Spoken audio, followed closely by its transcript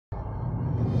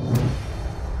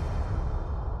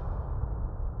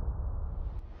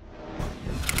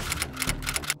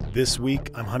This week,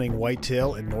 I'm hunting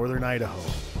whitetail in northern Idaho,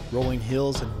 rolling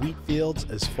hills and wheat fields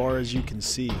as far as you can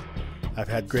see. I've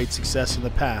had great success in the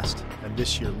past, and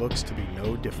this year looks to be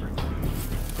no different.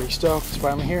 Pretty stoked, it's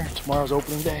finally here. Tomorrow's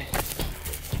opening day.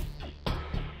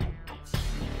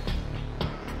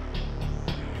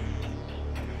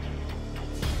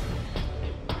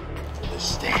 This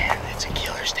stand, it's a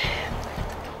killer stand.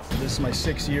 This is my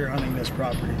 6th year hunting this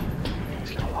property.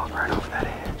 He's gonna walk right over that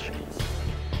edge.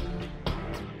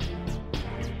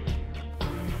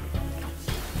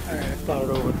 Alright, I've thought it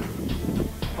over.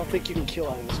 I don't think you can kill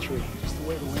out of this tree. Just the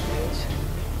way the wind is.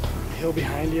 The hill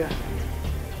behind you.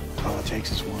 All it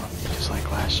takes is one, just like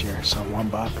last year. So one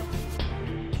buck.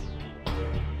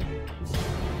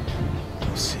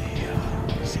 We'll see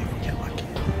if we get lucky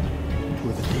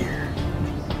with a deer.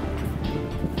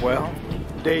 Well,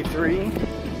 day 3.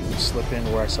 Slip in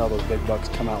where I saw those big bucks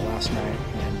come out last night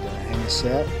and hang a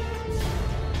set.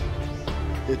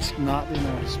 It's not in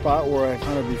a spot where I've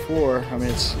hunted before. I mean,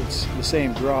 it's the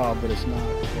same draw, but it's not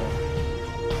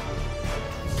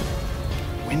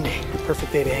windy.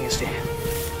 Perfect day to hang a stand.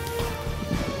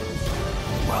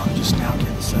 Well, I'm just now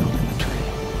getting settled in the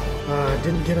tree.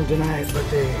 Didn't get them tonight, but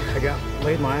I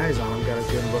laid my eyes on them. Got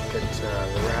a good look at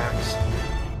the racks.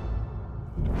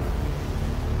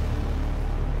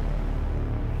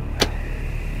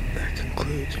 That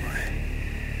concludes my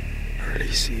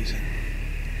early season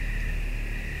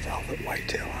velvet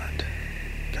whitetail hunt.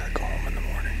 Gotta go home in the morning.